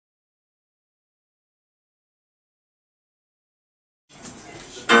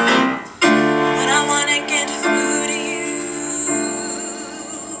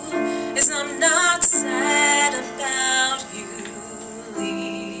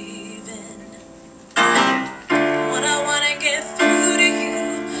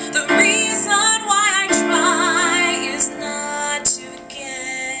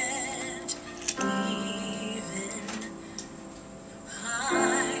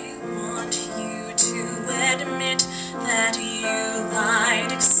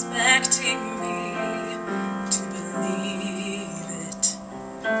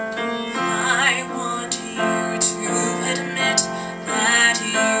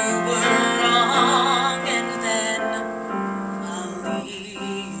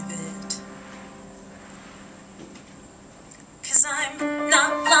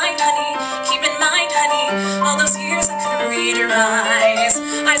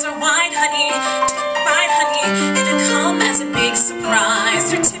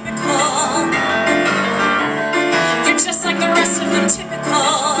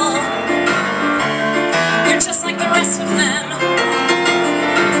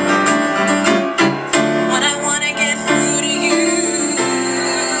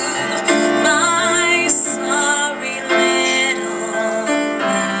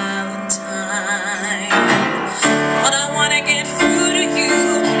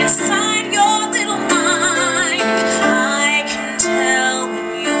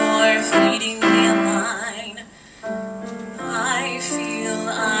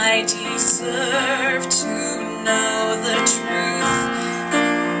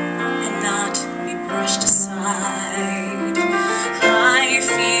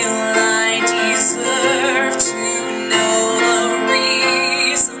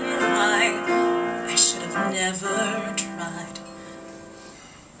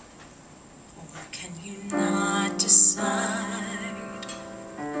you not decide?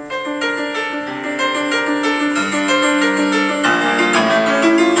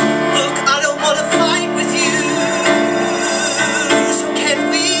 Look, I don't want to fight with you, so can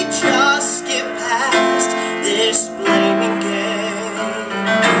we just get past this blaming game?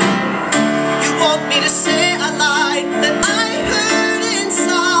 You want me to say I lied, that I hurt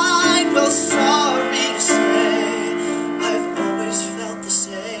inside? Well, sorry to say, I've always felt the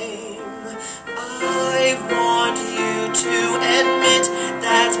same. I want you to admit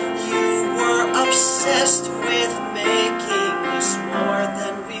that you were obsessed with making us more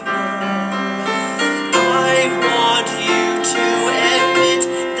than we were. I want you to admit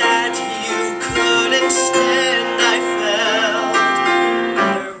that you couldn't stand I felt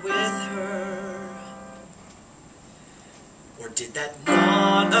there with her. Or did that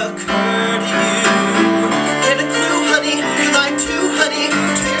not occur to you? Get a clue, honey, you lied too, honey.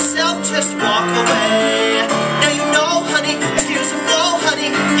 To yourself, just walk away.